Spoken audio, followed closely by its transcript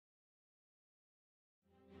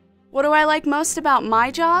What do I like most about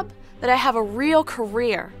my job? That I have a real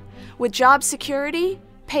career with job security,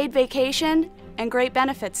 paid vacation, and great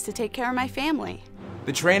benefits to take care of my family.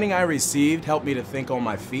 The training I received helped me to think on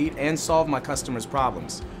my feet and solve my customers'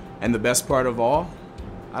 problems. And the best part of all,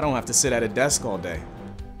 I don't have to sit at a desk all day.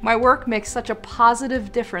 My work makes such a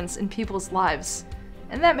positive difference in people's lives,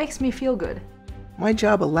 and that makes me feel good. My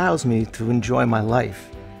job allows me to enjoy my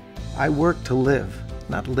life. I work to live,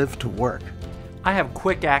 not live to work. I have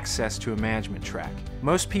quick access to a management track.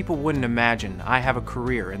 Most people wouldn't imagine I have a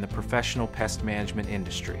career in the professional pest management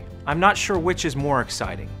industry. I'm not sure which is more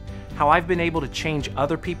exciting, how I've been able to change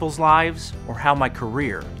other people's lives or how my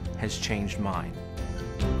career has changed mine.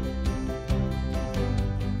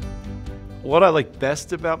 What I like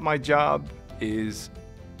best about my job is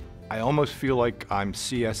I almost feel like I'm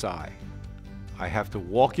CSI. I have to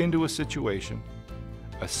walk into a situation,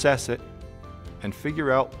 assess it, and figure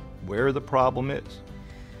out where the problem is.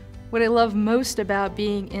 What I love most about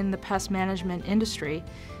being in the pest management industry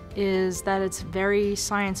is that it's very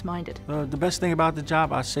science-minded. The best thing about the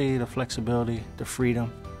job, I say the flexibility, the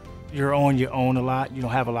freedom. You're on your own a lot. You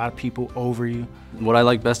don't have a lot of people over you. What I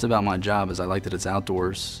like best about my job is I like that it's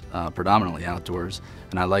outdoors, predominantly outdoors,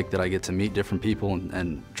 and I like that I get to meet different people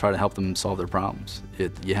and try to help them solve their problems.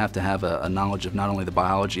 You have to have a knowledge of not only the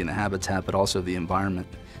biology and the habitat, but also the environment.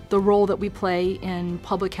 The role that we play in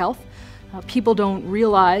public health, people don't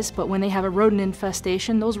realize, but when they have a rodent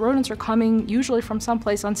infestation, those rodents are coming usually from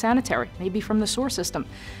someplace unsanitary, maybe from the sewer system,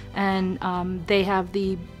 and they have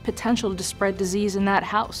the potential to spread disease in that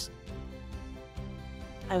house.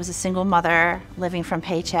 I was a single mother living from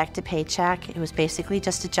paycheck to paycheck. It was basically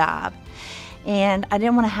just a job. And I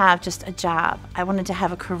didn't want to have just a job. I wanted to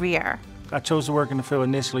have a career. I chose to work in the field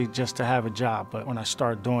initially just to have a job, but when I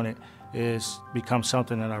started doing it, it's become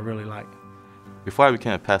something that I really like. Before I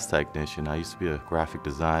became a pest technician, I used to be a graphic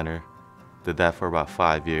designer. Did that for about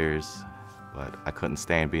 5 years, but I couldn't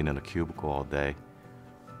stand being in a cubicle all day.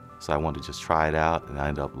 So I wanted to just try it out, and I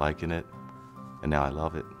ended up liking it, and now I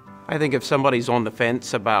love it. I think if somebody's on the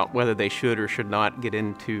fence about whether they should or should not get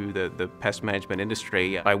into the pest management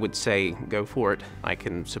industry, I would say go for it. I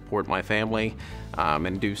can support my family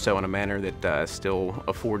and do so in a manner that still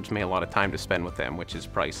affords me a lot of time to spend with them, which is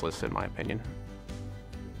priceless in my opinion.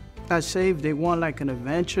 I say if they want like an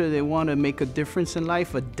adventure, they want to make a difference in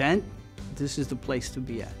life, a dent, this is the place to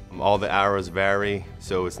be at. All the hours vary,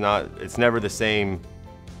 so it's never the same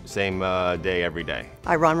day every day.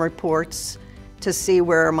 I run reports to see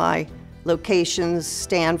where my locations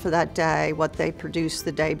stand for that day, what they produced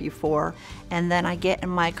the day before. And then I get in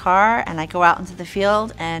my car and I go out into the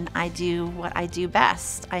field and I do what I do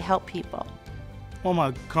best. I help people. Well,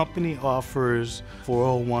 my company offers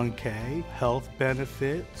 401k, health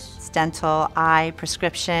benefits. It's dental, eye,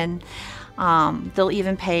 prescription. They'll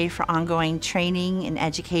even pay for ongoing training and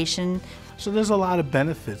education. So there's a lot of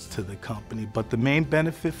benefits to the company, but the main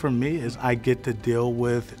benefit for me is I get to deal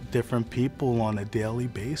with different people on a daily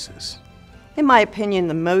basis. In my opinion,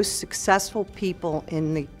 the most successful people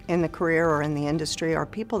in the career or in the industry are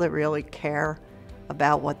people that really care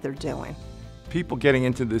about what they're doing. People getting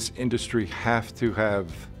into this industry have to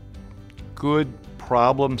have good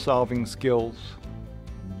problem-solving skills,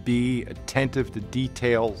 be attentive to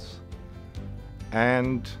details,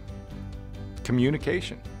 and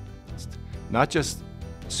communication. Not just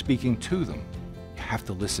speaking to them, you have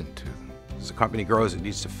to listen to them. As the company grows, it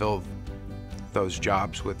needs to fill those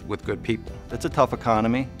jobs with good people. It's a tough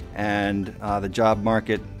economy, and the job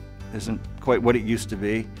market isn't quite what it used to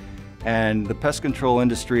be. And the pest control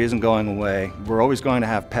industry isn't going away. We're always going to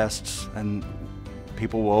have pests, and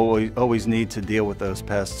people will always need to deal with those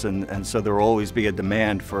pests, and so there will always be a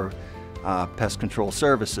demand for pest control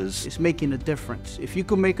services. It's making a difference. If you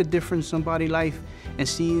could make a difference in somebody's life and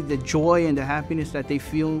see the joy and the happiness that they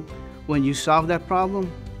feel when you solve that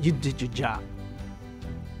problem, you did your job.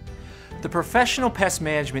 The professional pest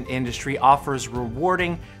management industry offers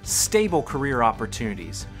rewarding, stable career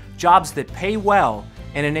opportunities, jobs that pay well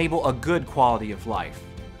and enable a good quality of life.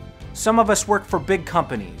 Some of us work for big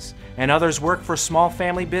companies, and others work for small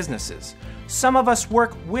family businesses. Some of us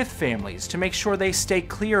work with families to make sure they stay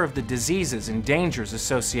clear of the diseases and dangers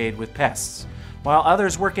associated with pests, while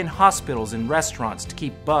others work in hospitals and restaurants to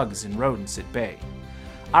keep bugs and rodents at bay.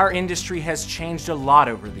 Our industry has changed a lot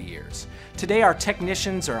over the years. Today, our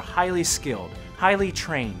technicians are highly skilled, highly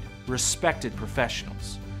trained, respected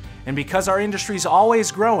professionals. And because our industry is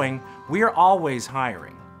always growing, we are always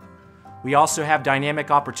hiring. We also have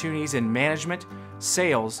dynamic opportunities in management,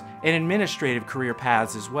 sales, and administrative career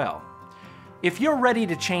paths as well. If you're ready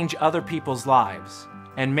to change other people's lives,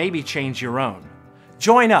 and maybe change your own,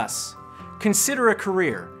 join us. Consider a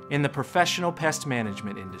career in the professional pest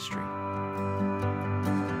management industry.